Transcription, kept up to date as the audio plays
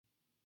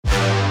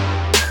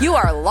You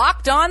are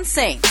Locked On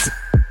Saints,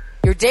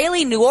 your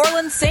daily New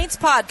Orleans Saints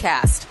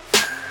podcast.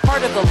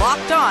 Part of the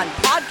Locked On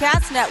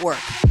Podcast Network,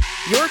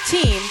 your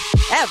team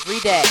every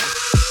day.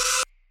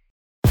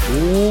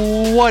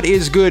 What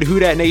is good,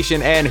 Who Dat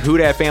Nation and Who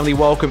Dat family?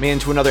 Welcome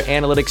into another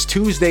Analytics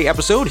Tuesday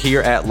episode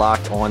here at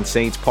Locked On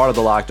Saints, part of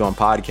the Locked On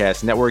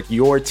Podcast Network,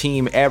 your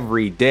team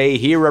every day,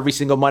 here every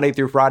single Monday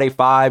through Friday,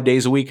 5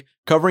 days a week,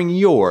 covering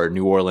your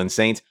New Orleans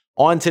Saints.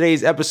 On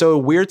today's episode,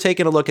 we're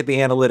taking a look at the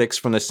analytics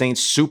from the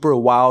Saints' super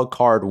wild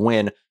card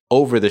win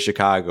over the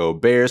Chicago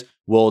Bears.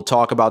 We'll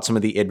talk about some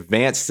of the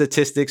advanced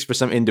statistics for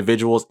some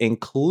individuals,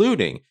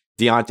 including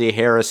Deontay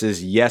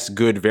Harris's yes,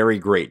 good, very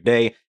great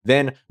day.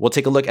 Then we'll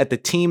take a look at the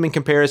team in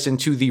comparison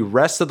to the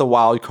rest of the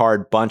wild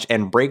card bunch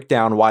and break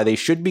down why they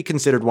should be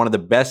considered one of the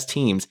best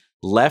teams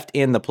left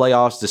in the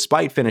playoffs,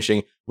 despite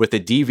finishing with a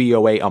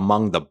DVOA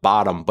among the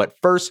bottom. But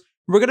first,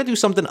 we're going to do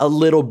something a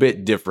little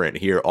bit different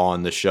here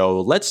on the show.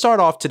 Let's start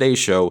off today's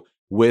show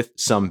with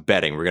some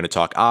betting. We're going to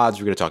talk odds,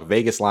 we're going to talk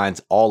Vegas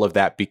lines, all of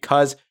that,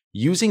 because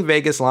using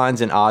Vegas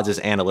lines and odds as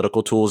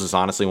analytical tools is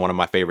honestly one of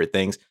my favorite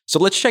things. So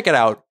let's check it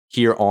out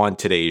here on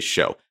today's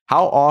show.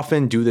 How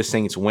often do the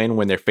Saints win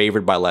when they're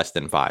favored by less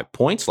than 5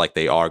 points, like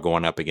they are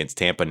going up against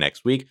Tampa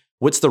next week?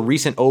 What's the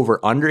recent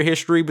over-under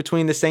history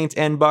between the Saints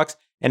and Bucks?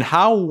 And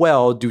how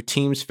well do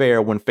teams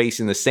fare when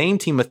facing the same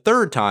team a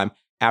third time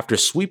after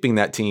sweeping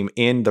that team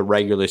in the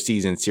regular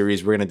season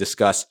series? We're going to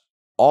discuss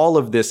all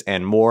of this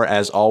and more.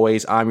 As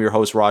always, I'm your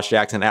host, Ross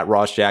Jackson, at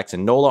Ross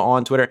Jackson Nola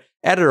on Twitter,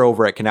 editor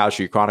over at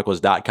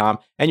CanalStreetChronicles.com,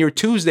 and your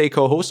Tuesday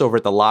co-host over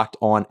at the Locked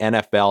On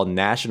NFL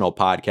National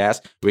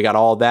Podcast. We got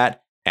all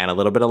that and a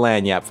little bit of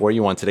lagniappe for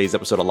you on today's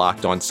episode of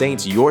Locked On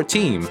Saints, your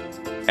team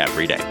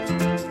every day.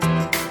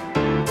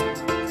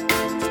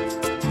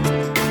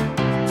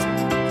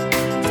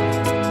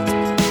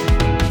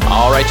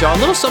 All right, y'all, a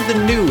little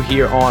something new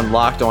here on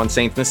Locked On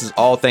Saints. This is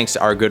all thanks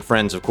to our good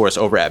friends, of course,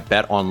 over at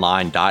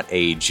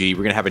betonline.ag. We're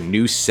going to have a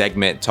new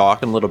segment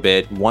talking a little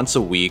bit once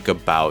a week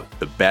about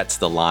the bets,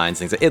 the lines,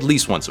 things, at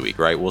least once a week,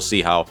 right? We'll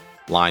see how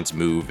lines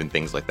move and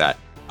things like that.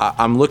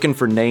 I'm looking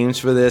for names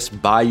for this.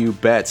 Bayou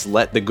Bets,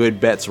 Let the Good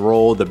Bets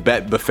Roll, the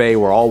Bet Buffet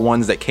were all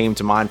ones that came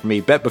to mind for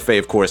me. Bet Buffet,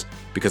 of course,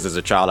 because as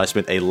a child, I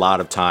spent a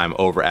lot of time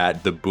over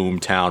at the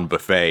Boomtown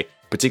Buffet,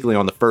 particularly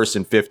on the 1st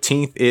and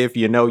 15th, if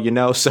you know, you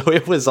know. So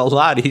it was a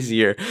lot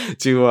easier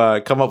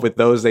to come up with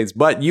those names,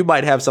 but you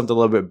might have something a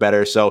little bit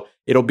better. So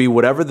it'll be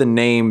whatever the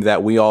name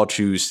that we all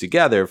choose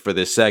together for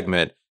this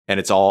segment, and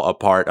it's all a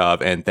part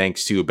of, and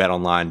thanks to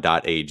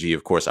betonline.ag,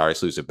 of course, our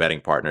exclusive betting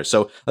partner.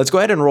 So let's go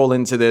ahead and roll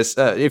into this.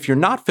 If you're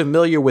not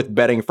familiar with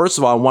betting, first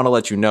of all, I want to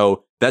let you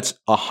know that's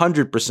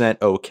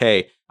 100%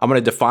 okay. I'm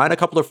going to define a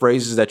couple of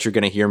phrases that you're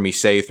going to hear me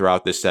say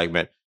throughout this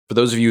segment. For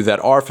those of you that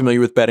are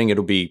familiar with betting,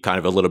 it'll be kind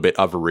of a little bit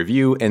of a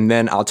review, and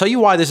then I'll tell you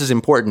why this is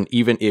important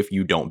even if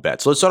you don't bet.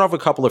 So let's start off with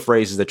a couple of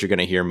phrases that you're going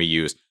to hear me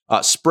use.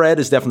 Spread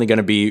is definitely going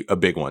to be a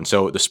big one.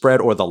 So the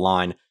spread or the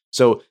line.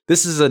 So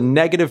this is a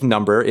negative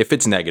number, if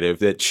it's negative,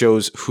 that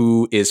shows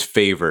who is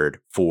favored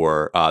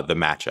for the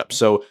matchup.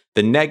 So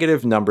the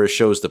negative number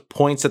shows the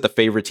points that the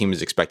favorite team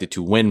is expected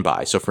to win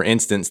by. So for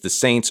instance, the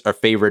Saints are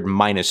favored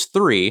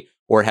 -3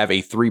 or have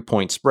a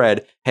 3-point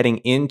spread heading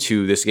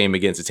into this game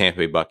against the Tampa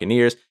Bay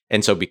Buccaneers.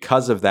 And so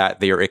because of that,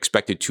 they are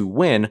expected to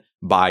win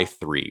by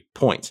 3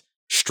 points.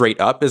 Straight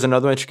up is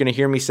another one that you're going to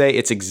hear me say.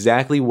 It's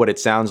exactly what it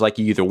sounds like.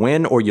 You either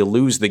win or you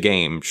lose the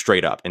game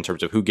straight up in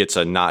terms of who gets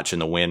a notch in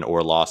the win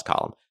or loss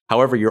column.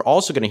 However, you're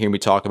also going to hear me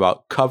talk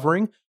about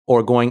covering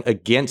or going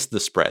against the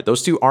spread.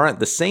 Those two aren't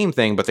the same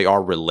thing, but they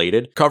are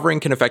related. Covering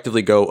can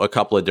effectively go a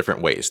couple of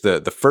different ways.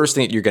 The first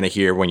thing that you're going to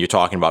hear when you're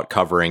talking about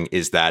covering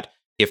is that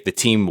if the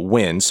team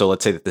wins, so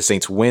let's say that the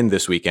Saints win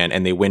this weekend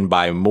and they win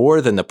by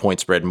more than the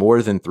point spread,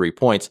 more than 3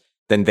 points,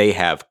 then they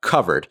have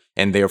covered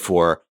and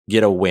therefore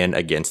get a win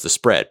against the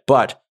spread.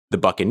 But the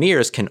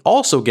Buccaneers can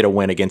also get a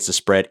win against the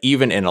spread,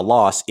 even in a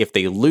loss, if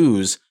they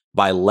lose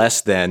by less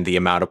than the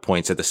amount of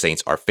points that the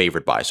Saints are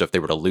favored by. So if they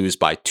were to lose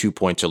by 2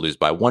 points or lose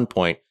by 1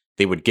 point,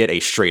 they would get a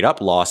straight up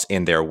loss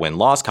in their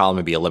win-loss column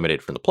and be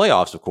eliminated from the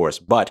playoffs, of course.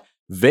 But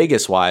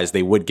Vegas-wise,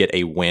 they would get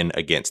a win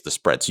against the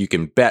spread. So you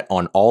can bet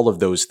on all of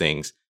those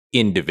things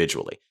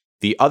individually.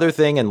 The other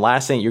thing and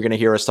last thing you're going to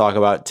hear us talk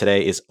about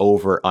today is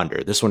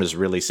over-under. This one is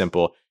really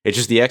simple. It's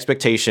just the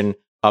expectation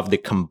of the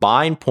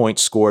combined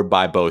points scored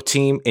by both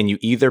teams, and you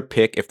either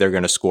pick if they're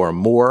going to score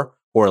more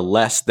or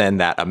less than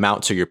that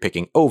amount. So you're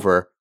picking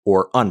over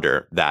or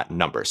under that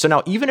number. So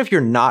now, even if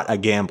you're not a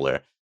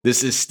gambler,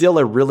 this is still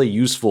a really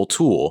useful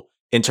tool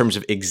in terms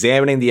of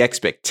examining the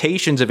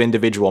expectations of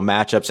individual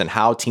matchups and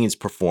how teams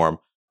perform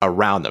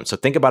around them. So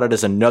think about it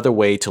as another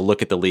way to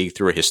look at the league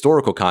through a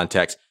historical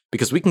context,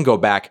 because we can go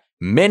back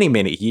many,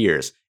 many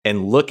years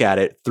and look at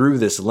it through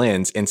this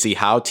lens and see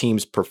how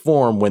teams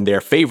perform when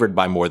they're favored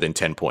by more than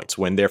 10 points,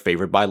 when they're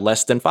favored by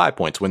less than 5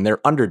 points, when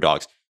they're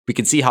underdogs. We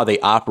can see how they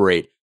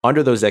operate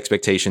under those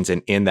expectations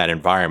and in that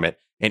environment,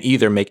 and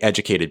either make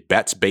educated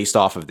bets based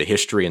off of the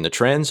history and the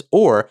trends,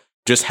 or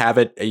just have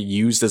it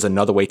used as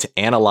another way to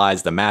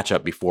analyze the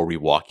matchup before we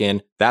walk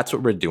in. That's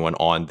what we're doing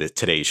on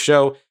today's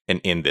show and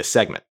in this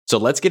segment. So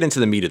let's get into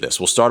the meat of this.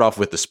 We'll start off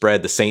with the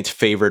spread. The Saints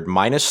favored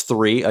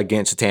 -3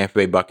 against the Tampa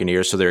Bay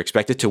Buccaneers, so they're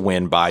expected to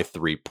win by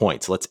 3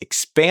 points. Let's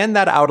expand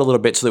that out a little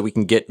bit so that we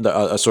can get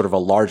a sort of a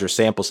larger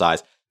sample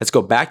size. Let's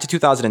go back to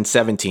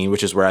 2017,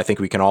 which is where I think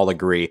we can all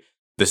agree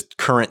this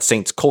current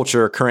Saints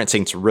culture, current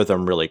Saints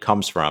rhythm really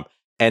comes from,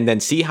 and then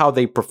see how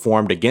they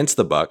performed against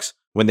the Bucs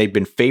when they've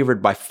been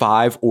favored by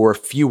 5 or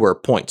fewer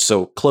points.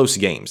 So close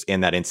games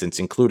in that instance,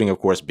 including, of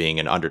course, being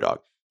an underdog.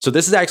 So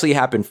this has actually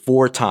happened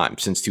 4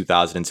 times since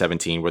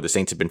 2017, where the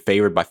Saints have been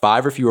favored by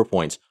 5 or fewer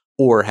points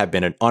or have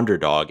been an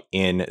underdog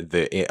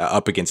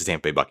up against the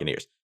Tampa Bay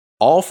Buccaneers.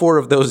 All 4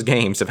 of those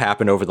games have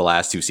happened over the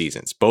last 2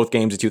 seasons, both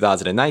games in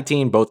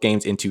 2019, both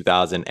games in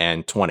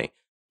 2020.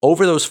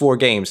 Over those 4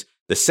 games,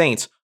 the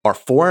Saints are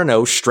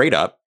 4-0 straight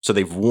up, so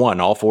they've won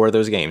all 4 of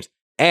those games,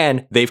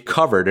 and they've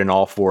covered in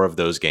all 4 of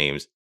those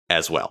games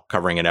as well,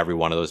 covering in every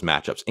one of those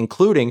matchups,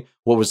 including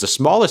what was the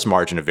smallest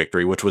margin of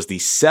victory, which was the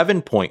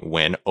 7-point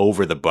win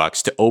over the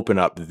Bucs to open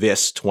up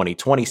this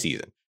 2020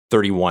 season,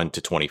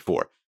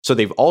 31-24. So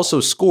they've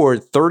also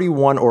scored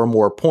 31 or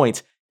more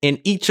points in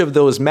each of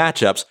those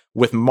matchups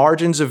with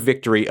margins of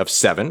victory of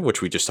 7,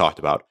 which we just talked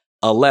about,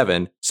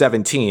 11,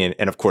 17,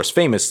 and of course,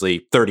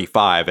 famously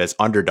 35 as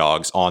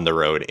underdogs on the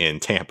road in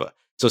Tampa.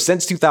 So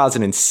since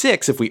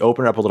 2006, if we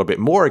open up a little bit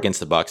more against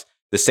the Bucs,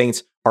 the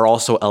Saints are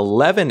also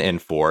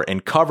 11-4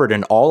 and covered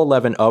in all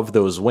 11 of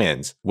those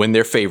wins when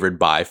they're favored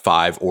by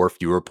 5 or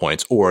fewer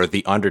points or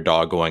the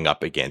underdog going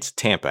up against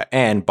Tampa.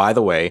 And by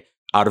the way,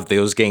 out of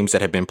those games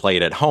that have been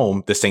played at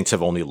home, the Saints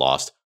have only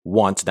lost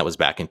once, and that was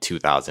back in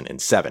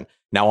 2007.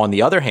 Now, on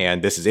the other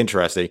hand, this is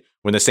interesting.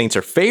 When the Saints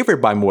are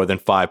favored by more than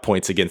 5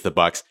 points against the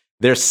Bucs,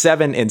 they're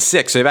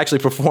 7-6. So they've actually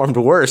performed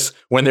worse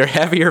when they're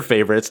heavier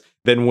favorites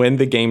than when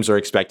the games are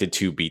expected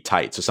to be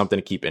tight. So something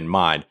to keep in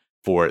mind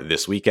for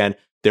this weekend.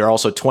 They're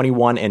also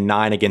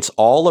 21-9 against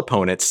all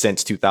opponents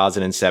since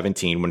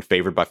 2017 when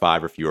favored by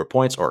 5 or fewer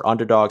points or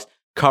underdogs,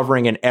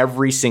 covering in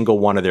every single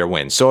one of their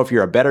wins. So if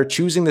you're a bettor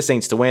choosing the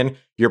Saints to win,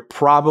 you're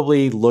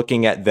probably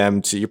looking at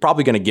them you're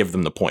probably going to give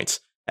them the points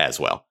as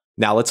well.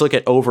 Now let's look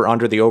at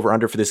over-under. The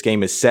over-under for this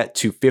game is set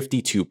to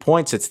 52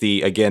 points. It's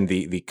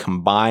the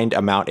combined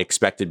amount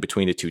expected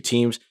between the two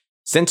teams.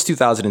 Since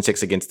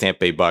 2006 against Tampa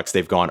Bay Bucs,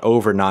 they've gone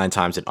over 9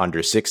 times and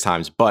under 6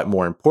 times. But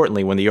more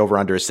importantly, when the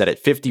over-under is set at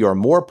 50 or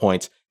more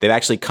points, they've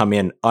actually come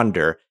in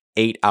under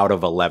 8 out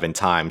of 11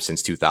 times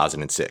since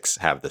 2006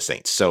 have the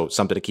Saints. So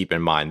something to keep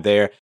in mind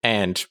there.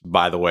 And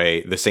by the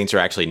way, the Saints are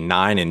actually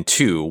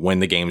 9-2 when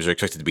the games are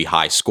expected to be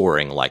high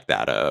scoring like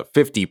that. A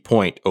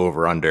 50-point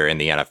over-under in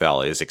the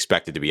NFL is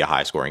expected to be a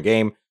high scoring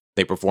game.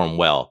 They perform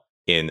well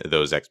in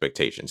those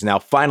expectations. Now,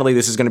 finally,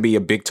 this is going to be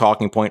a big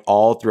talking point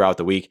all throughout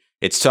the week.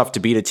 It's tough to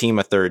beat a team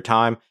a third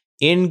time.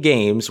 In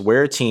games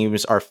where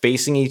teams are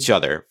facing each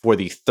other for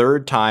the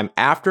third time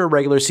after a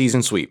regular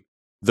season sweep,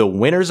 the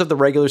winners of the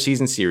regular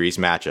season series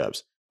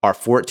matchups are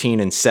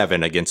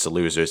 14-7 against the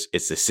losers.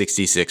 It's a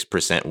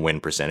 66%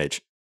 win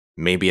percentage.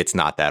 Maybe it's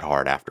not that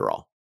hard after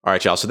all. All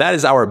right, y'all. So that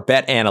is our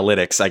bet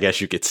analytics, I guess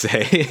you could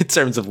say, in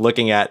terms of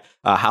looking at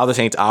how the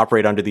Saints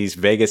operate under these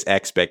Vegas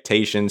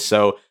expectations.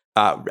 So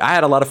I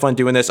had a lot of fun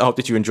doing this. I hope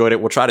that you enjoyed it.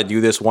 We'll try to do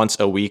this once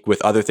a week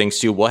with other things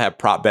too. We'll have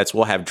prop bets.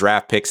 We'll have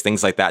draft picks,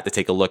 things like that to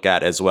take a look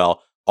at as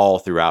well all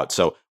throughout.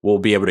 So we'll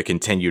be able to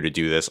continue to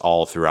do this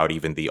all throughout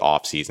even the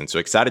off season. So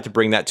excited to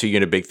bring that to you,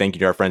 and a big thank you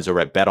to our friends over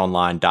at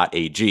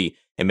betonline.ag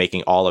and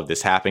making all of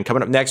this happen.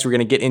 Coming up next, we're going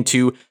to get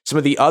into some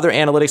of the other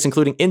analytics,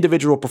 including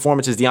individual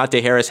performances.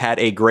 Deontay Harris had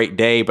a great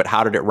day, but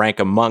how did it rank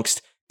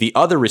amongst the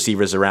other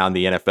receivers around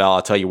the NFL?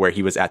 I'll tell you where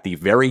he was at the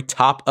very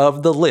top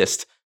of the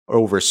list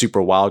over Super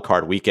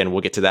Wildcard Weekend.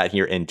 We'll get to that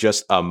here in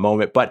just a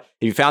moment. But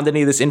if you found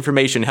any of this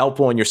information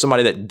helpful and you're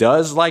somebody that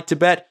does like to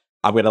bet,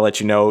 I'm going to let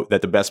you know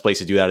that the best place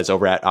to do that is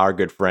over at our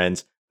good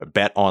friends,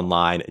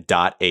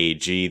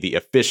 betonline.ag, the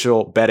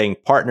official betting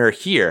partner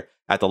here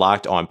at the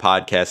Locked On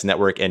Podcast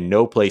Network, and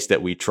no place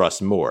that we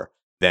trust more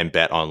than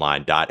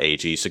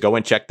betonline.ag. So go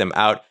and check them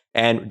out.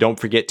 And don't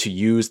forget to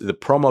use the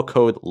promo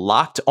code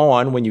Locked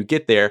On when you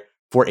get there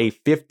for a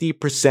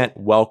 50%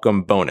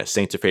 welcome bonus.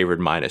 Saints are favored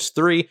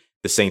 -3.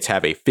 The Saints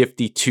have a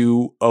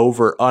 52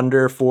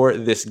 over-under for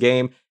this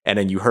game. And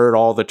then you heard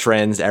all the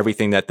trends,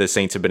 everything that the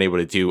Saints have been able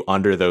to do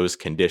under those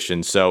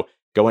conditions. So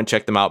go and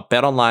check them out.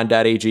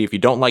 BetOnline.ag. If you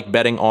don't like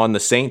betting on the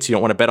Saints, you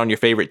don't want to bet on your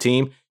favorite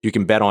team, you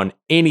can bet on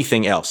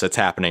anything else that's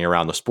happening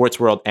around the sports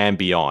world and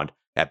beyond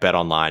at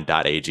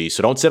betonline.ag.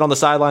 So don't sit on the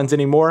sidelines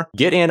anymore.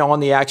 Get in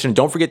on the action.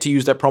 Don't forget to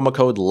use that promo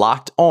code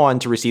LOCKEDON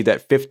to receive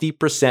that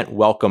 50%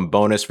 welcome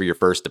bonus for your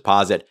first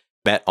deposit.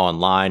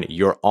 BetOnline,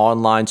 your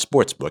online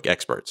sportsbook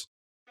experts.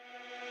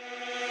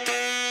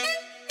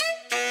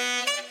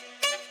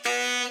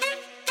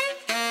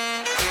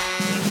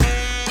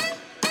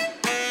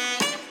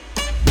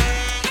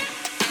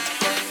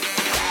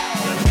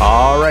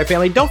 All right,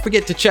 family, don't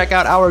forget to check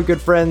out our good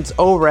friends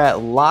over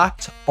at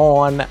Locked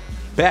On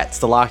Bets,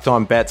 the Locked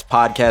On Bets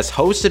podcast,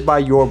 hosted by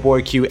your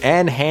boy Q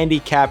and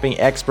handicapping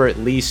expert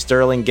Lee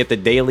Sterling. Get the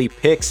daily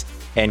picks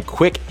and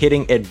quick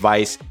hitting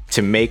advice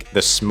to make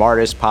the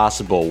smartest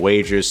possible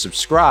wagers.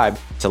 Subscribe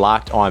to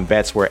Locked On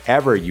Bets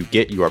wherever you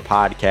get your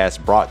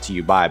podcast, brought to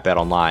you by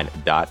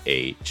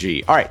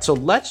betonline.ag. All right, so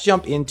let's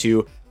jump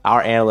into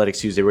our Analytics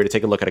Tuesday. We're going to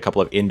take a look at a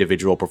couple of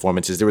individual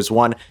performances. There was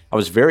one I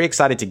was very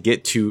excited to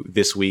get to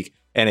this week,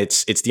 and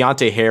it's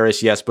Deontay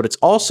Harris, yes, but it's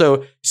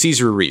also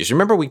Cesar Ruiz.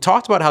 Remember, we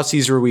talked about how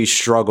Cesar Ruiz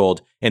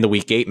struggled in the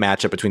Week 8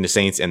 matchup between the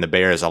Saints and the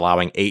Bears,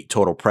 allowing 8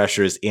 total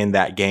pressures in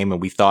that game,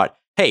 and we thought,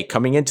 hey,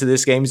 coming into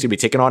this game, he's going to be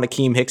taking on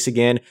Akeem Hicks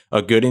again,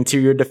 a good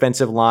interior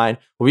defensive line.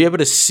 We'll be able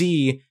to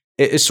see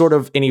it's sort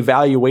of an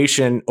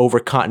evaluation over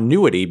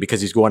continuity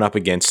because he's going up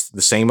against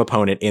the same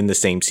opponent in the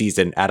same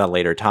season at a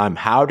later time.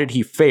 How did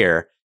he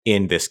fare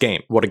in this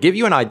game? Well, to give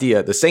you an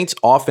idea, the Saints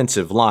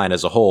offensive line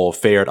as a whole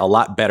fared a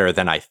lot better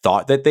than I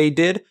thought that they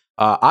did.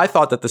 I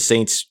thought that the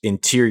Saints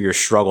interior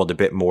struggled a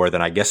bit more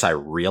than I guess I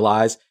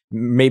realized.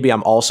 Maybe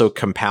I'm also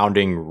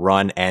compounding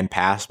run and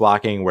pass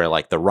blocking, where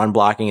like the run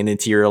blocking in the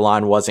interior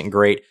line wasn't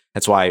great.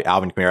 That's why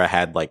Alvin Kamara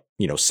had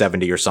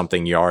 70 or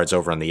something yards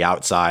over on the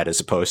outside, as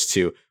opposed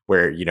to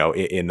where,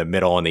 in the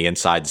middle and the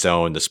inside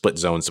zone, the split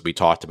zones that we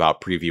talked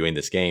about previewing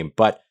this game.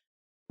 But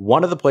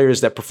one of the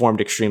players that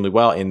performed extremely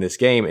well in this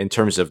game in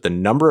terms of the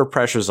number of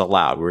pressures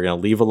allowed, we're going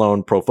to leave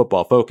alone Pro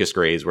Football Focus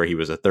grades where he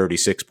was a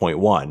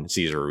 36.1,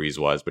 Cesar Ruiz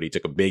was, but he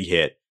took a big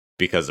hit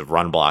because of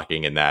run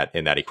blocking in that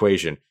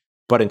equation.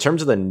 But in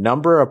terms of the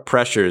number of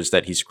pressures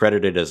that he's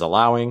credited as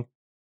allowing,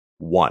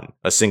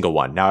 a single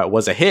one. Now, it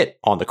was a hit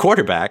on the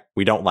quarterback.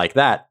 We don't like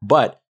that,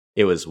 but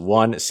it was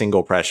one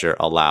single pressure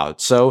allowed.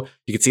 So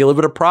you can see a little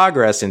bit of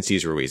progress in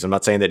Cesar Ruiz. I'm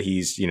not saying that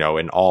he's,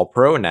 an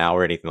all-pro now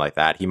or anything like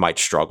that. He might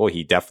struggle.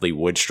 He definitely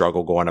would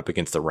struggle going up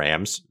against the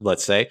Rams,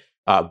 let's say.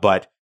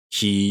 But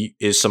he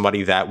is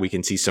somebody that we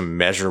can see some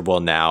measurable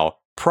now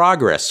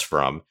progress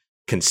from,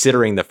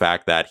 considering the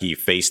fact that he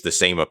faced the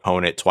same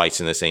opponent twice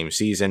in the same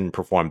season,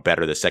 performed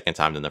better the second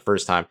time than the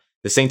first time.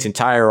 The Saints'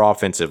 entire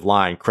offensive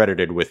line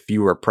credited with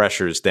fewer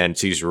pressures than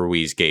Cesar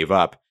Ruiz gave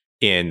up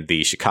in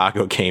the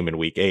Chicago game in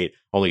Week 8.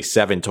 Only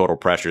 7 total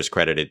pressures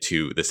credited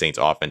to the Saints'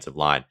 offensive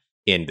line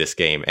in this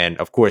game. And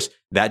of course,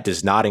 that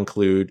does not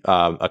include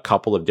a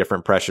couple of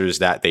different pressures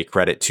that they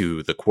credit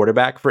to the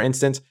quarterback, for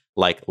instance,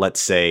 like let's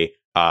say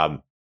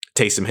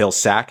Taysom Hill's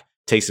sack.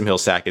 Taysom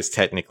Hill's sack is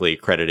technically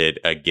credited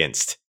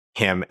against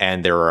him,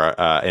 and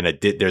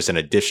there's an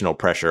additional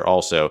pressure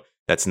also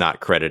that's not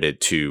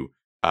credited to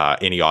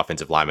any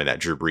offensive lineman that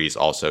Drew Brees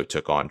also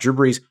took on. Drew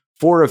Brees,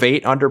 4 of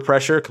 8 under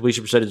pressure,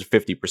 completion percentage of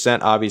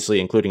 50%, obviously,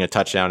 including a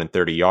touchdown and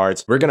 30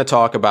 yards. We're going to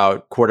talk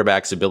about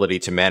quarterbacks' ability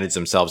to manage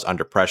themselves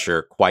under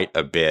pressure quite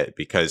a bit,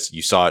 because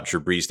you saw Drew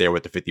Brees there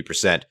with the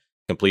 50%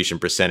 completion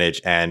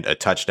percentage and a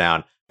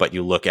touchdown. But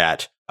you look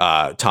at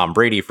Tom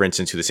Brady, for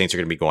instance, who the Saints are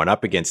going to be going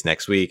up against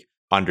next week,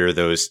 under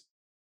those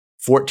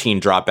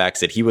 14 dropbacks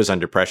that he was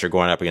under pressure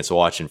going up against the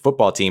Washington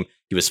football team,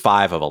 he was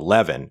 5 of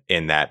 11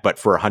 in that, but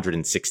for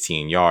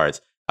 116 yards.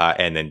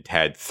 And then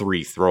had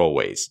 3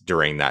 throwaways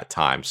during that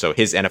time. So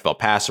his NFL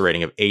passer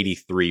rating of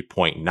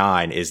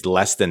 83.9 is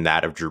less than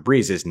that of Drew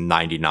Brees'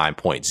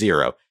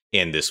 99.0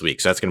 in this week.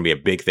 So that's going to be a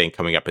big thing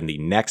coming up in the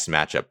next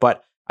matchup.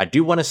 But I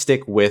do want to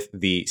stick with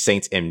the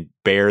Saints and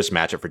Bears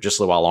matchup for just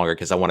a little while longer,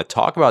 because I want to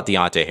talk about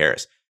Deontay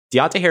Harris.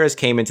 Deontay Harris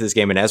came into this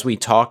game, and as we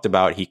talked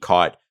about, he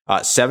caught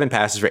 7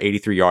 passes for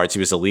 83 yards.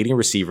 He was the leading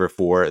receiver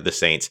for the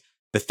Saints.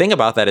 The thing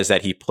about that is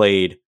that he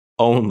played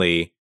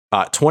only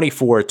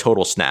 24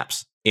 total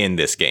snaps in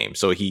this game.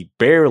 So he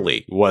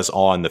barely was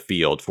on the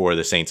field for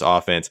the Saints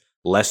offense,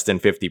 less than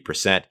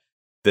 50%.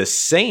 The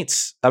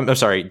Saints,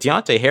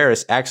 Deontay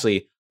Harris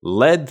actually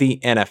led the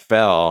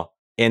NFL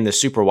in the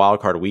Super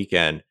Wildcard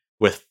weekend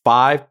with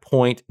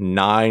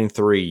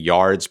 5.93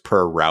 yards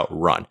per route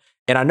run.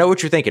 And I know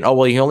what you're thinking. Oh,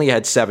 well, he only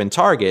had 7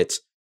 targets.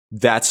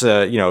 That's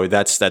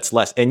that's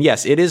less. And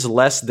yes, it is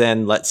less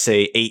than, let's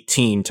say,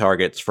 18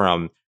 targets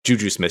from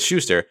Juju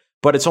Smith-Schuster,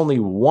 but it's only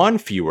 1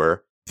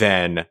 fewer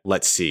than,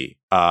 let's see,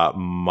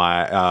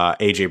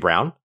 AJ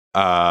Brown,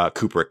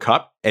 Cooper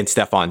Kupp, and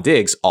Stephon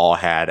Diggs all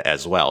had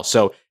as well.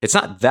 So it's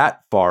not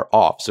that far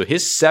off. So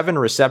his 7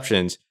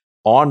 receptions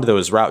on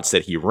those routes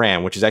that he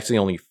ran, which is actually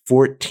only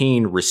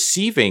 14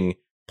 receiving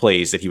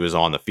plays that he was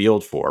on the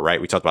field for,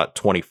 right? We talked about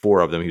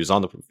 24 of them. He was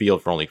on the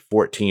field for only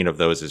 14 of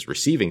those as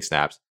receiving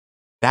snaps.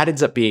 That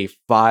ends up being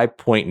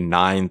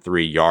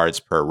 5.93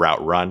 yards per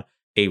route run.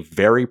 A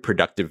very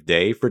productive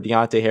day for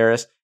Deontay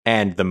Harris,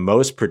 and the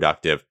most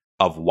productive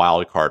of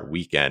wildcard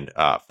weekend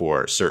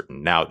for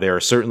certain. Now, there are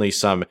certainly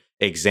some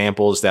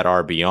examples that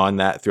are beyond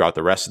that throughout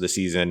the rest of the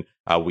season.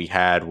 We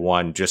had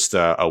one just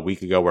a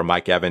week ago where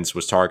Mike Evans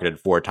was targeted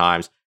 4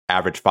 times,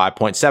 averaged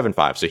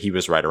 5.75, so he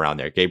was right around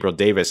there. Gabriel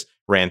Davis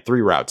ran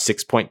 3 routes,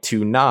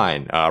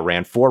 6.29,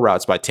 ran 4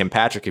 routes by Tim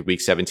Patrick in week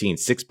 17,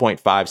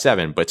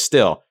 6.57, but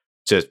still,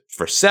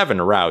 for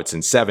 7 routes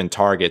and 7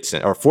 targets,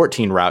 or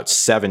 14 routes,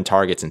 7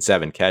 targets and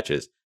 7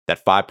 catches,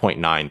 that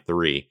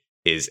 5.93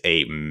 is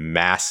a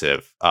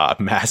massive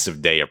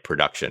day of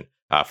production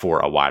for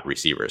a wide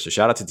receiver. So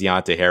shout out to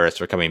Deontay Harris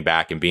for coming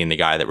back and being the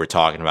guy that we're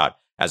talking about,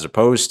 as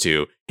opposed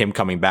to him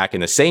coming back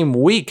in the same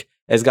week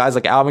as guys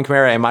like Alvin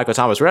Kamara and Michael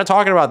Thomas. We're not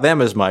talking about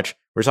them as much.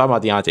 We're talking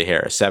about Deontay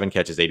Harris, 7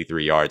 catches,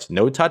 83 yards,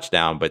 no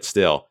touchdown, but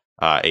still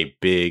a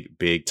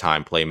big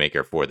time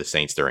playmaker for the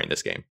Saints during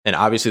this game. And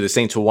obviously the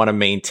Saints will want to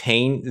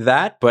maintain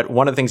that, but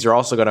one of the things they're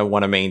also going to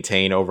want to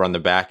maintain over on the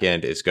back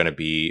end is going to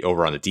be,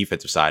 over on the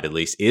defensive side at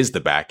least, is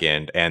the back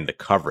end and the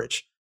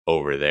coverage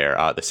over there.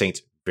 The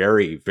Saints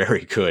very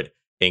good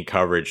in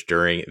coverage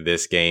during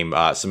this game.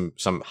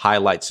 Some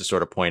highlights to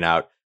sort of point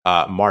out.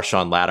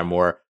 Marshawn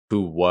Lattimore,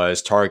 who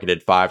was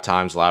targeted 5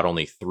 times, allowed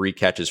only 3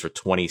 catches for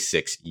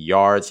 26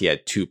 yards. He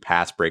had 2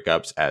 pass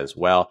breakups as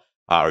well.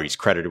 Or he's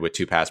credited with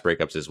 2 pass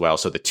breakups as well.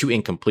 So the 2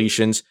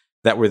 incompletions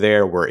that were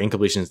there were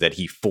incompletions that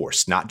he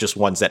forced, not just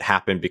ones that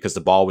happened because the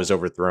ball was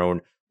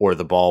overthrown or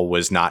the ball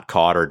was not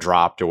caught or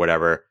dropped or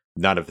whatever.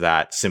 None of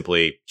that.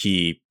 Simply,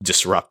 he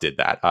disrupted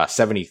that.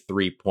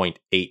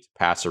 73.8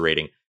 passer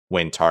rating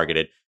when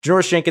targeted.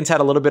 Janoris Jenkins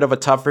had a little bit of a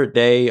tougher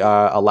day,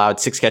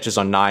 allowed 6 catches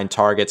on 9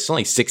 targets,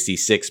 only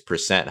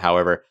 66%,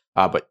 however,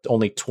 but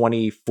only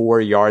 24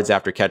 yards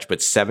after catch,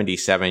 but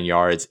 77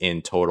 yards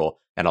in total.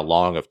 And a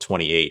long of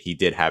 28. He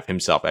did have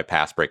himself a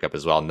pass breakup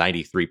as well,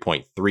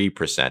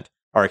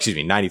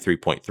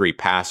 93.3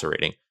 passer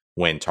rating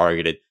when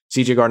targeted.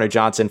 CJ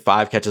Gardner-Johnson,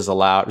 4 catches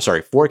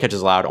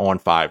allowed on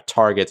 5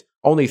 targets,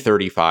 only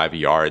 35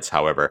 yards,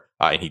 however,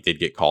 and he did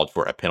get called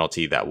for a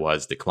penalty that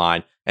was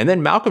declined. And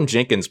then Malcolm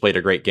Jenkins played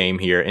a great game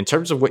here. In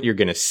terms of what you're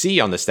going to see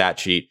on the stat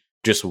sheet,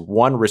 just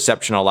 1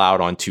 reception allowed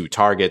on 2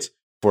 targets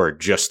for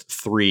just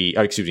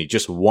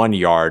 1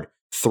 yard.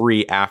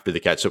 3 after the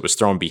catch. So it was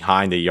thrown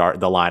behind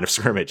the line of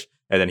scrimmage.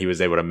 And then he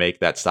was able to make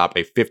that stop,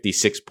 a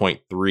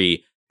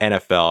 56.3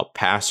 NFL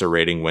passer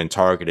rating when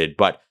targeted.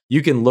 But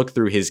you can look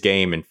through his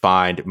game and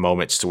find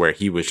moments to where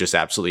he was just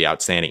absolutely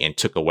outstanding and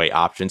took away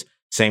options.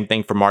 Same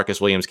thing for Marcus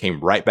Williams,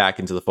 came right back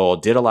into the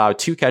fold, did allow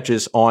 2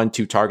 catches on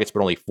 2 targets, but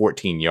only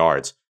 14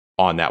 yards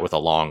on that with a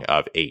long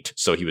of 8.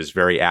 So he was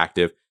very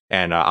active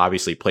and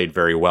obviously played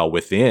very well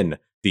within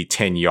the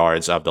 10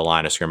 yards of the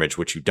line of scrimmage,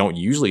 which you don't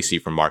usually see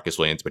from Marcus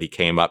Williams, but he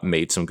came up,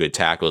 made some good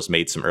tackles,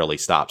 made some early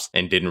stops,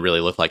 and didn't really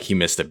look like he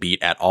missed a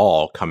beat at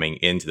all coming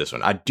into this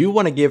one. I do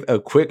want to give a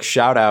quick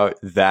shout out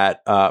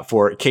that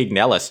for Caden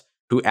Ellis,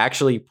 who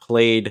actually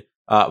played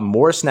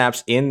more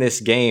snaps in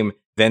this game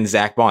than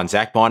Zach Bond.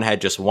 Zach Bond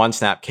had just 1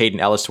 snap. Caden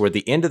Ellis, toward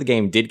the end of the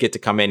game, did get to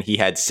come in. He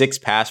had 6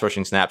 pass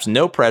rushing snaps,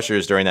 no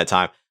pressures during that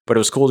time. But it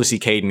was cool to see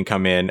Caden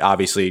come in.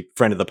 Obviously,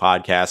 friend of the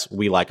podcast.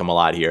 We like him a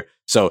lot here.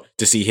 So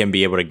to see him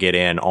be able to get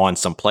in on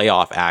some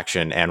playoff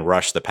action and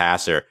rush the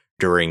passer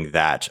during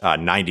that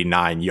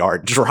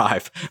 99-yard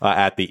drive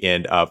at the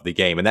end of the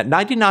game. And that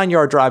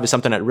 99-yard drive is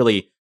something that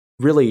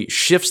really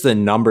shifts the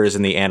numbers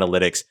in the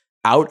analytics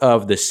out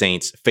of the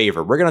Saints'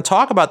 favor. We're going to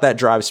talk about that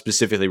drive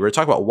specifically. We're going to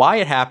talk about why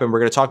it happened. We're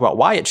going to talk about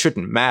why it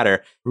shouldn't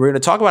matter. We're going to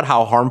talk about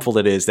how harmful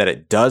it is that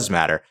it does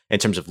matter in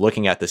terms of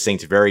looking at the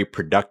Saints' very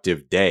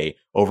productive day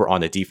over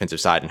on the defensive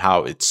side and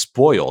how it's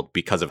spoiled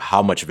because of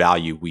how much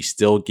value we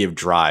still give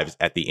drives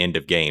at the end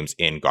of games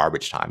in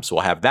garbage time. So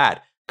we'll have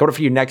that coming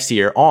for you next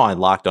here on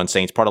Locked On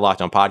Saints, part of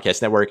Locked On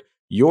Podcast Network,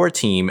 your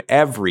team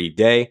every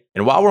day.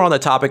 And while we're on the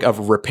topic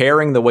of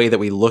repairing the way that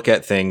we look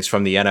at things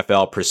from the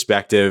NFL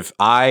perspective,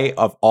 I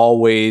have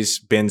always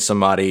been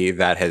somebody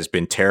that has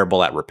been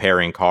terrible at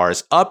repairing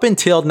cars up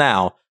until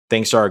now,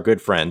 thanks to our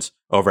good friends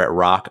over at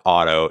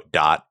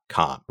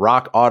rockauto.com.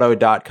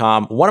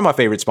 rockauto.com, one of my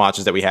favorite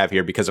sponsors that we have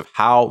here because of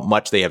how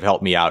much they have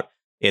helped me out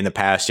in the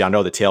past. Y'all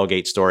know the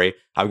tailgate story.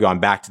 I've gone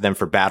back to them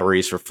for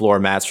batteries, for floor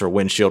mats, for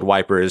windshield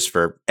wipers,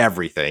 for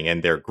everything.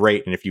 And they're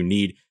great. And if you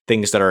need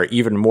things that are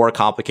even more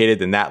complicated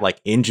than that, like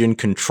engine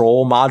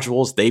control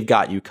modules, they've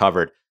got you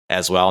covered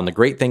as well. And the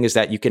great thing is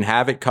that you can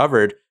have it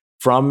covered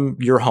from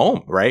your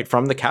home, right?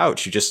 From the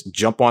couch. You just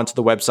jump onto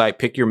the website,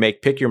 pick your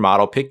make, pick your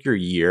model, pick your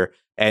year,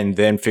 and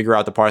then figure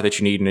out the part that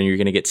you need. And then you're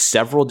going to get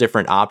several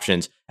different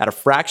options at a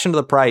fraction of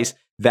the price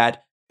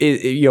that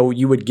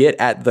you would get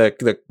at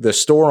the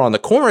store on the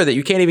corner that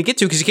you can't even get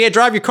to because you can't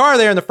drive your car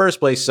there in the first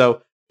place.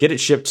 So get it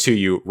shipped to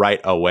you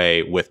right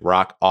away with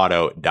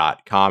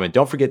rockauto.com. And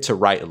don't forget to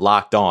write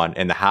Locked On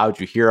in the How'd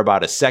You Hear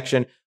About Us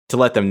section to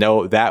let them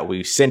know that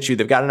we sent you.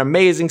 They've got an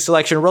amazing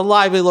selection,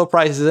 reliably low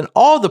prices, and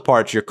all the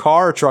parts your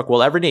car or truck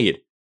will ever need.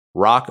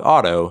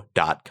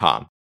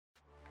 rockauto.com.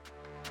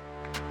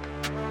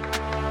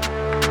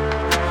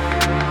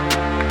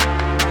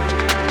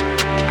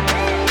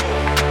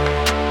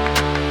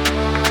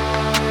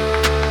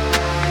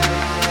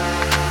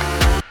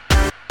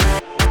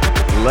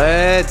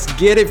 Let's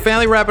get it,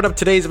 family. Wrapping up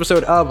today's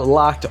episode of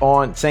Locked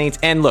On Saints.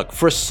 And look,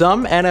 for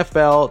some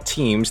NFL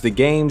teams, the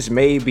games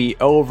may be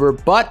over,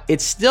 but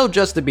it's still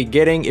just the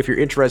beginning. If you're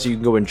interested, you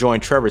can go and join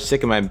Trevor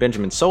Sikkema and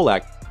Benjamin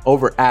Solak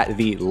over at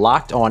the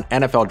Locked On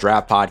NFL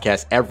Draft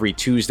Podcast every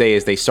Tuesday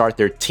as they start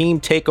their Team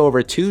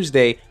Takeover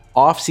Tuesday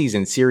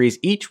off-season series.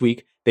 Each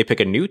week, they pick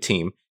a new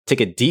team, take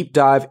a deep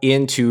dive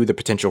into the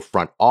potential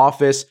front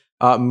office,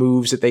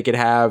 moves that they could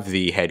have,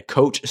 the head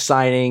coach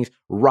signings,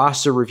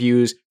 roster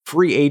reviews,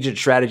 free agent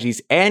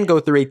strategies, and go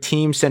through a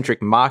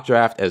team-centric mock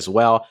draft as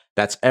well.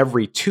 That's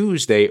every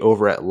Tuesday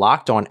over at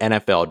Locked On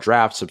NFL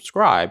Draft.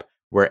 Subscribe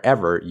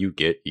wherever you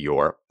get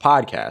your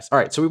podcast. All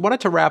right, so we wanted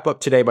to wrap up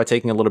today by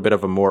taking a little bit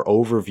of a more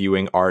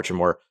overviewing arch, a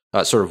more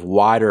sort of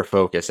wider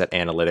focus at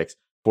analytics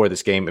for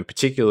this game, and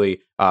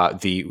particularly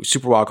the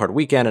Super Wildcard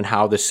Weekend and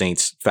how the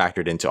Saints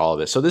factored into all of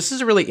this. So this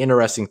is a really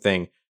interesting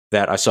thing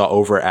that I saw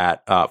over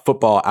at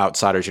Football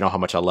Outsiders. You know how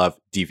much I love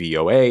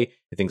DVOA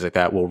and things like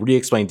that. We'll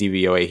re-explain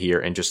DVOA here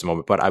in just a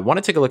moment, but I want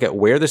to take a look at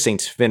where the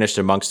Saints finished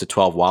amongst the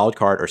 12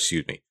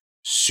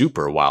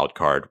 super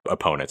wildcard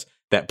opponents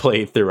that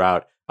played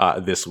throughout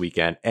this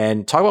weekend,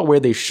 and talk about where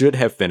they should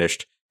have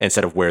finished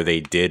instead of where they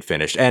did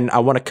finish. And I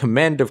want to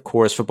commend, of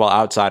course, Football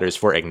Outsiders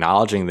for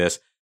acknowledging this,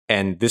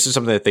 and this is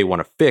something that they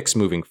want to fix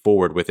moving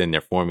forward within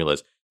their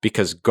formulas,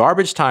 because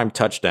garbage time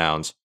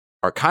touchdowns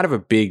are kind of a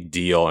big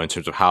deal in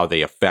terms of how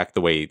they affect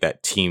the way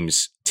that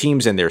teams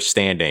and their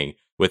standing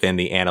within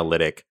the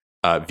analytic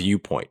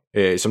viewpoint.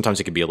 Sometimes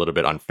it can be a little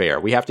bit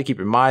unfair. We have to keep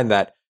in mind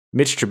that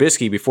Mitch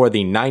Trubisky, before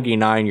the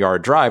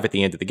 99-yard drive at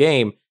the end of the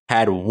game,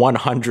 had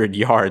 100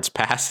 yards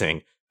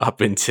passing up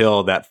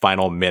until that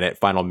final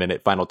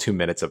 2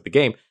 minutes of the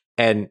game.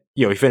 And,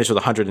 he finished with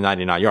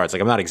 199 yards.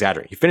 Like, I'm not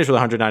exaggerating. He finished with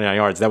 199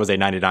 yards. That was a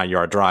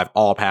 99-yard drive,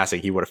 all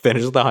passing. He would have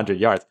finished with 100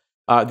 yards.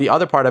 The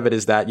other part of it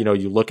is that,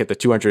 you look at the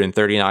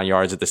 239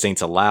 yards that the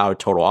Saints allowed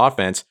total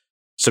offense,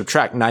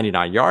 subtract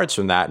 99 yards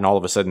from that, and all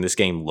of a sudden this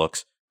game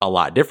looks a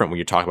lot different when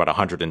you talk about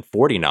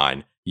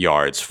 149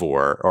 yards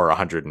or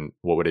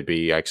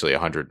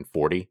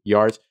 140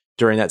 yards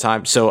during that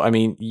time. So, I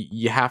mean,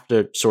 you have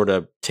to sort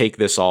of take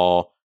this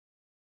all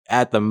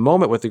at the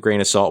moment with a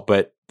grain of salt,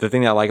 but the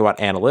thing that I like about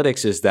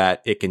analytics is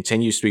that it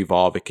continues to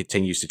evolve, it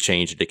continues to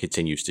change, and it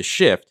continues to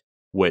shift,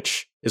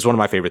 which is one of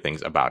my favorite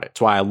things about it.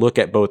 It's why I look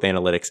at both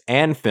analytics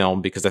and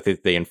film, because I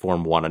think they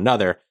inform one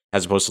another,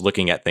 as opposed to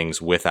looking at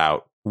things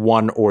without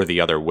one or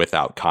the other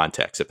without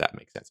context, if that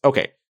makes sense.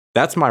 Okay,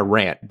 that's my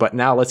rant, but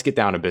now let's get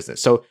down to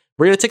business. So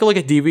we're going to take a look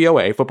at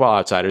DVOA, Football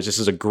Outsiders. This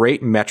is a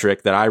great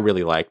metric that I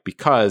really like,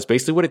 because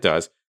basically what it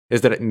does is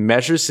that it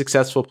measures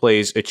successful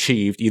plays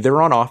achieved either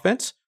on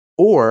offense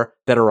or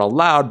that are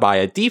allowed by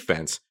a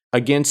defense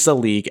against the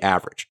league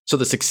average. So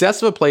the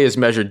success of a play is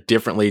measured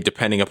differently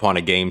depending upon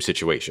a game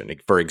situation.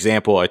 For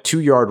example, a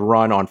 2-yard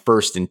run on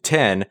 1st and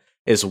 10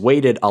 is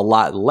weighted a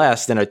lot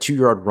less than a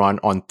 2-yard run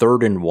on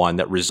 3rd and 1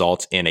 that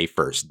results in a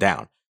first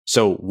down.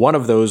 So one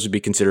of those would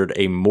be considered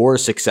a more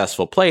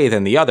successful play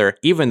than the other,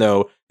 even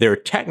though they're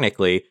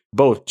technically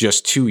both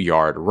just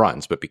 2-yard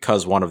runs. But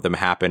because one of them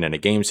happened in a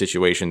game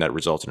situation that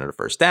resulted in a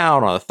first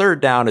down, on a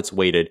 3rd down, it's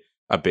weighted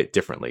a bit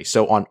differently.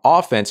 So on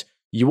offense,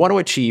 you want to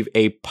achieve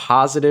a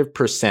positive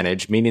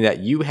percentage, meaning that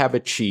you have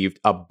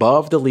achieved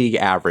above the league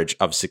average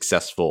of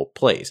successful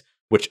plays,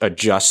 which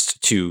adjusts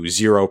to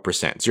 0%.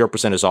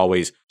 0% is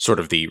always sort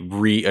of the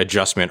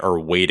readjustment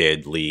or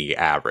weighted league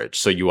average.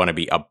 So you want to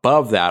be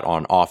above that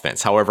on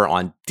offense. However,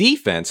 on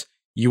defense,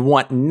 you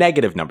want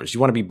negative numbers. You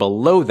want to be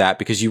below that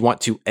because you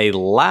want to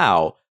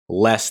allow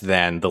less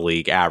than the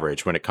league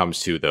average when it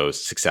comes to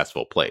those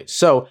successful plays.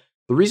 So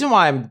the reason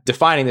why I'm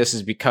defining this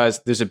is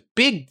because there's a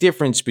big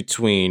difference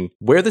between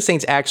where the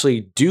Saints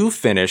actually do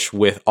finish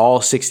with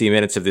all 60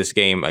 minutes of this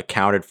game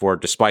accounted for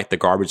despite the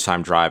garbage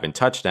time drive and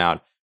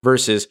touchdown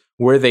versus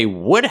where they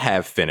would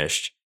have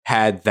finished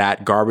had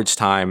that garbage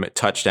time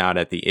touchdown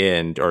at the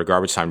end or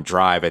garbage time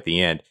drive at the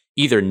end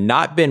either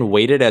not been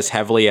weighted as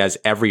heavily as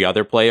every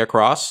other play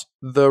across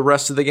the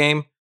rest of the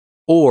game,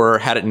 or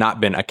had it not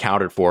been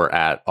accounted for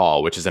at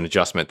all, which is an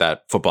adjustment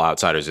that Football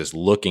Outsiders is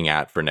looking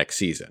at for next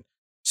season.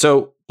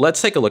 So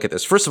let's take a look at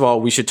this. First of all,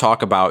 we should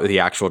talk about the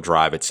actual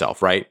drive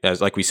itself, right?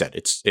 As like we said,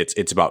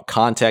 it's about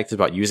context, it's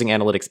about using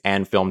analytics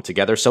and film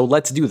together. So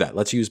let's do that.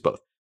 Let's use both.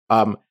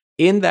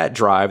 In that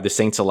drive, the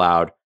Saints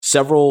allowed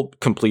several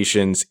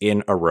completions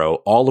in a row,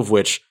 all of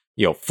which,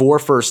 4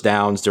 first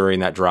downs during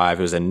that drive.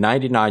 It was a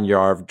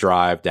 99-yard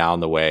drive down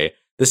the way.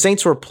 The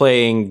Saints were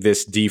playing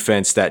this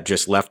defense that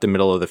just left the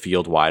middle of the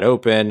field wide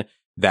open,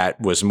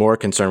 that was more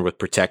concerned with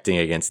protecting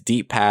against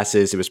deep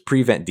passes. It was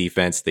prevent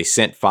defense. They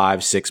sent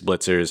 5-6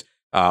 blitzers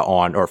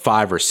or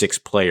 5 or 6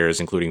 players,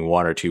 including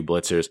 1 or 2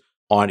 blitzers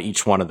on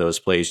each one of those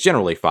plays,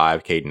 generally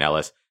 5, Caden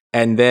Ellis.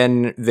 And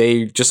then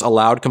they just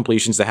allowed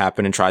completions to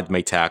happen and tried to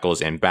make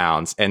tackles in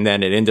bounds. And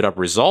then it ended up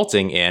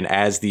resulting in,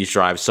 as these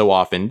drives so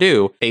often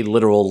do, a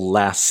literal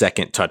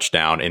last-second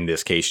touchdown. In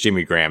this case,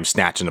 Jimmy Graham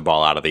snatching the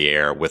ball out of the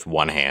air with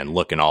one hand,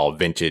 looking all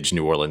vintage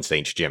New Orleans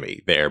Saints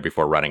Jimmy there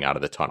before running out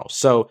of the tunnel.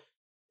 So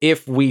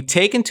if we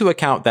take into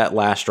account that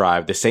last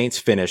drive, the Saints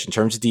finished in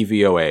terms of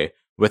DVOA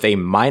with a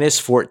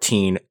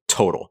 -14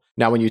 total.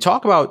 Now, when you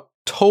talk about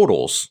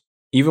totals,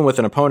 even with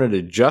an opponent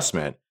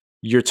adjustment,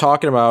 you're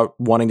talking about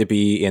wanting to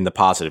be in the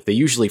positive. They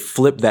usually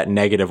flip that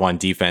negative on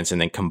defense and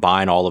then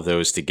combine all of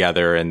those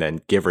together and then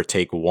give or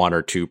take 1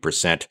 or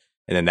 2%.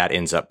 And then that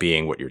ends up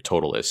being what your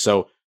total is.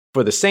 So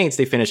for the Saints,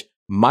 they finished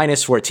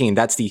 -14.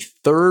 That's the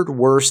 3rd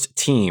worst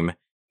team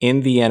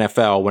in the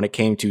NFL when it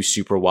came to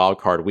Super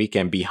Wildcard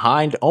Weekend,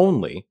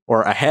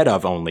 ahead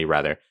of only,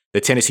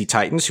 the Tennessee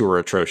Titans, who were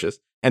atrocious,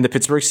 and the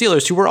Pittsburgh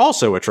Steelers, who were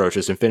also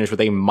atrocious and finished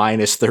with a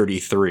minus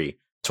 33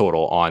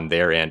 total on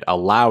their end,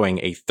 allowing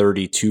a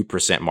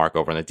 32% mark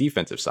over on the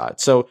defensive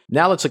side. So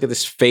now let's look at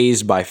this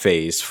phase by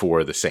phase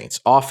for the Saints.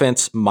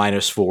 Offense,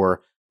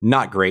 -4.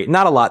 Not great.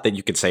 Not a lot that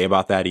you could say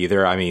about that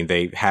either. I mean,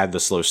 they had the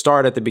slow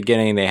start at the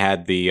beginning. They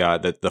had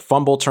the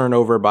fumble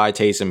turnover by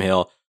Taysom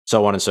Hill,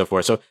 so on and so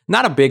forth. So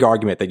not a big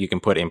argument that you can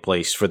put in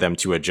place for them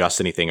to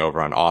adjust anything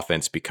over on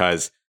offense,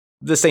 because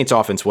the Saints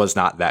offense was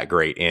not that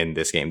great in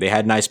this game. They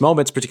had nice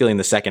moments, particularly in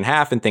the second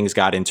half, and things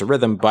got into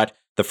rhythm, but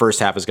the first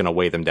half is going to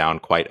weigh them down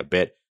quite a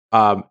bit.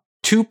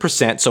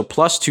 2%, so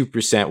plus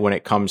 2% when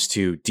it comes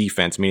to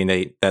defense,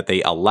 meaning that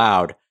they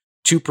allowed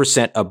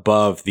 2%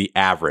 above the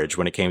average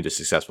when it came to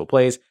successful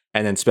plays.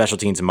 And then special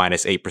teams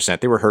 -8%.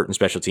 They were hurting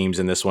special teams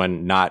in this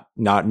one.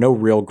 No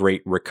real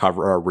great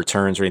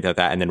returns or anything like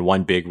that. And then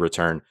one big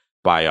return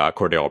by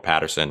Cordell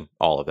Patterson.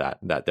 All of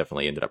that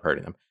definitely ended up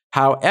hurting them.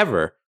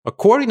 However,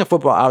 according to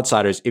Football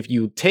Outsiders, if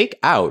you take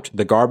out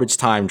the garbage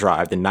time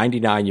drive, the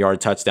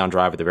 99-yard touchdown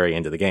drive at the very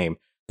end of the game,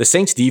 the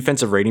Saints'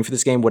 defensive rating for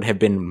this game would have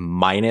been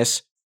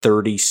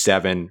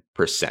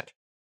 -37%.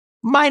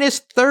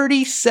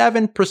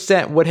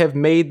 -37% would have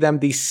made them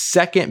the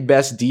second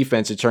best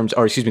defense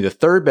the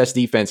third best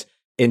defense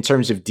in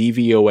terms of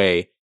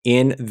DVOA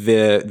in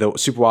the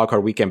Super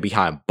Wildcard Weekend,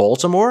 behind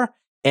Baltimore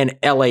and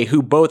LA,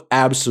 who both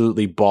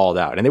absolutely balled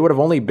out. And they would have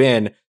only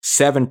been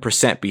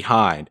 7%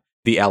 behind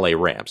the LA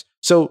Rams.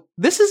 So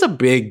this is a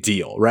big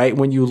deal, right?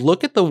 When you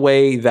look at the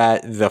way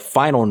that the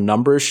final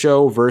numbers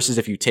show versus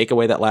if you take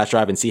away that last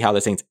drive and see how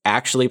the Saints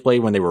actually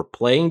played when they were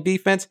playing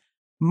defense,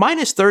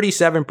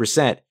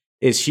 -37%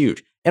 is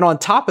huge. And on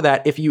top of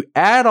that, if you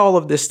add all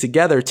of this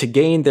together to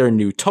gain their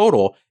new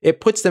total, it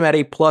puts them at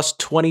a plus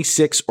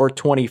 26 or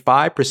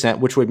 25%,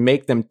 which would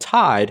make them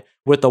tied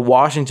with the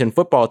Washington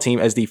Football Team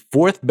as the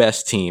fourth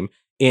best team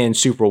in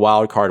Super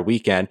Wildcard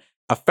Weekend,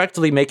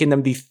 effectively making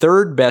them the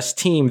third best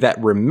team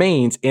that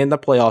remains in the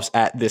playoffs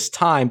at this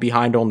time,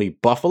 behind only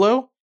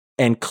Buffalo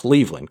and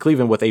Cleveland.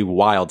 Cleveland with a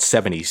wild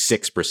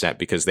 76%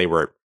 because they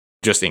were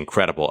just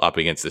incredible up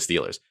against the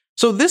Steelers.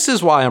 So this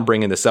is why I'm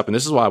bringing this up, and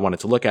this is why I wanted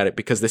to look at it,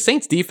 because the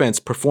Saints defense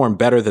performed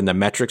better than the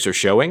metrics are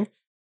showing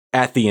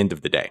at the end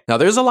of the day. Now,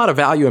 there's a lot of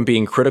value in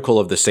being critical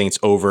of the Saints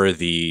over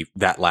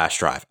that last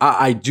drive.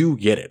 I do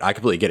get it. I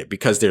completely get it,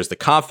 because there's the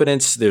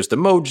confidence, there's the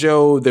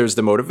mojo, there's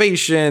the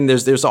motivation,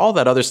 there's all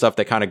that other stuff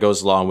that kind of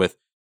goes along with,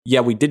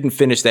 yeah, we didn't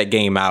finish that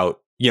game out.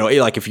 You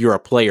know, like if you're a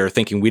player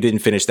thinking we didn't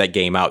finish that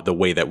game out the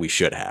way that we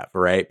should have,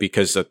 right?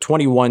 Because a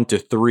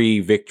 21-3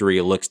 victory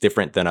looks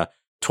different than a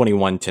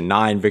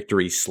 21-9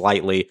 victory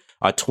slightly.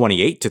 A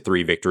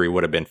 28-3 victory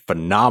would have been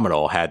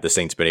phenomenal had the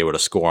Saints been able to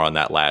score on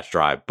that last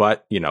drive.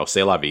 But,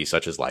 c'est la vie,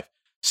 such is life.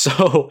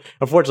 So,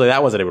 unfortunately,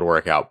 that wasn't able to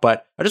work out.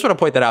 But I just want to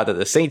point that out, that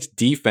the Saints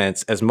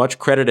defense, as much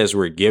credit as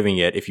we're giving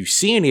it, if you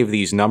see any of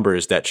these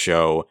numbers that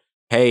show,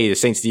 hey, the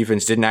Saints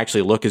defense didn't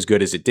actually look as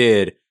good as it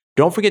did,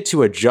 don't forget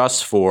to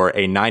adjust for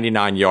a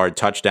 99-yard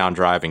touchdown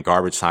drive in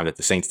garbage time that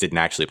the Saints didn't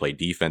actually play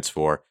defense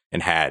for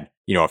and had,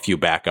 a few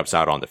backups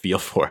out on the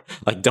field for.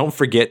 Like, don't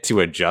forget to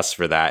adjust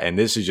for that. And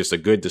this is just a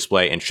good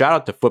display. And shout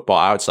out to Football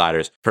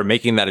Outsiders for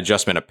making that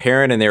adjustment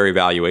apparent in their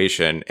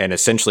evaluation and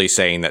essentially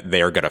saying that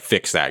they're going to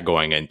fix that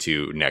going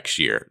into next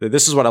year.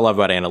 This is what I love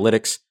about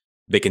analytics.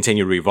 They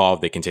continue to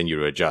evolve. They continue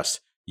to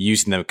adjust.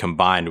 Using them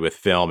combined with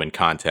film and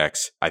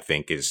context, I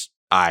think is,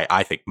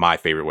 I think, my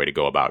favorite way to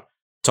go about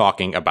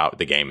talking about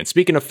the game. And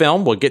speaking of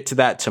film, we'll get to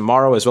that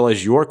tomorrow, as well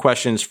as your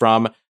questions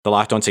from the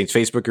Locked On Saints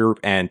Facebook group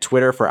and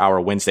Twitter for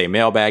our Wednesday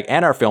mailbag,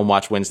 and our Film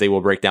Watch Wednesday.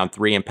 We'll break down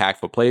 3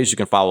 impactful plays. You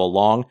can follow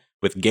along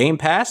with Game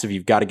Pass if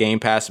you've got a Game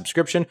Pass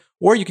subscription,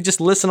 or you can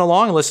just listen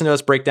along and listen to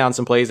us break down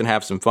some plays and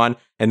have some fun.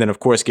 And then, of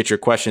course, get your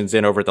questions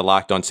in over at the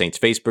Locked On Saints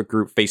Facebook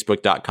group,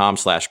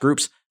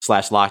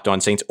 facebook.com/groups/Locked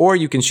On Saints, or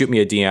you can shoot me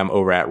a DM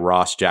over at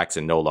Ross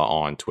Jackson Nola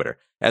on Twitter.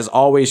 As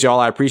always, y'all,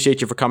 I appreciate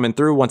you for coming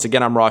through. Once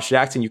again, I'm Ross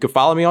Jackson. You can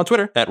follow me on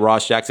Twitter at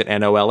Ross Jackson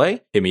NOLA.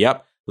 Hit me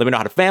up. Let me know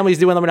how the family's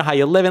doing. Let me know how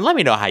you're living. Let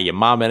me know how your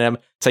mom and them.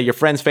 Tell your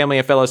friends, family,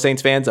 and fellow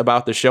Saints fans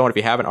about the show. And if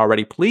you haven't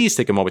already, please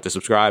take a moment to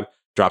subscribe.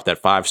 Drop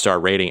that 5-star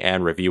rating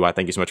and review. I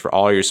thank you so much for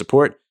all your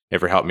support and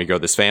for helping me grow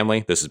this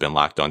family. This has been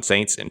Locked On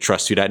Saints, and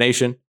trust to that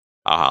nation.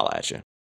 I'll holla at you.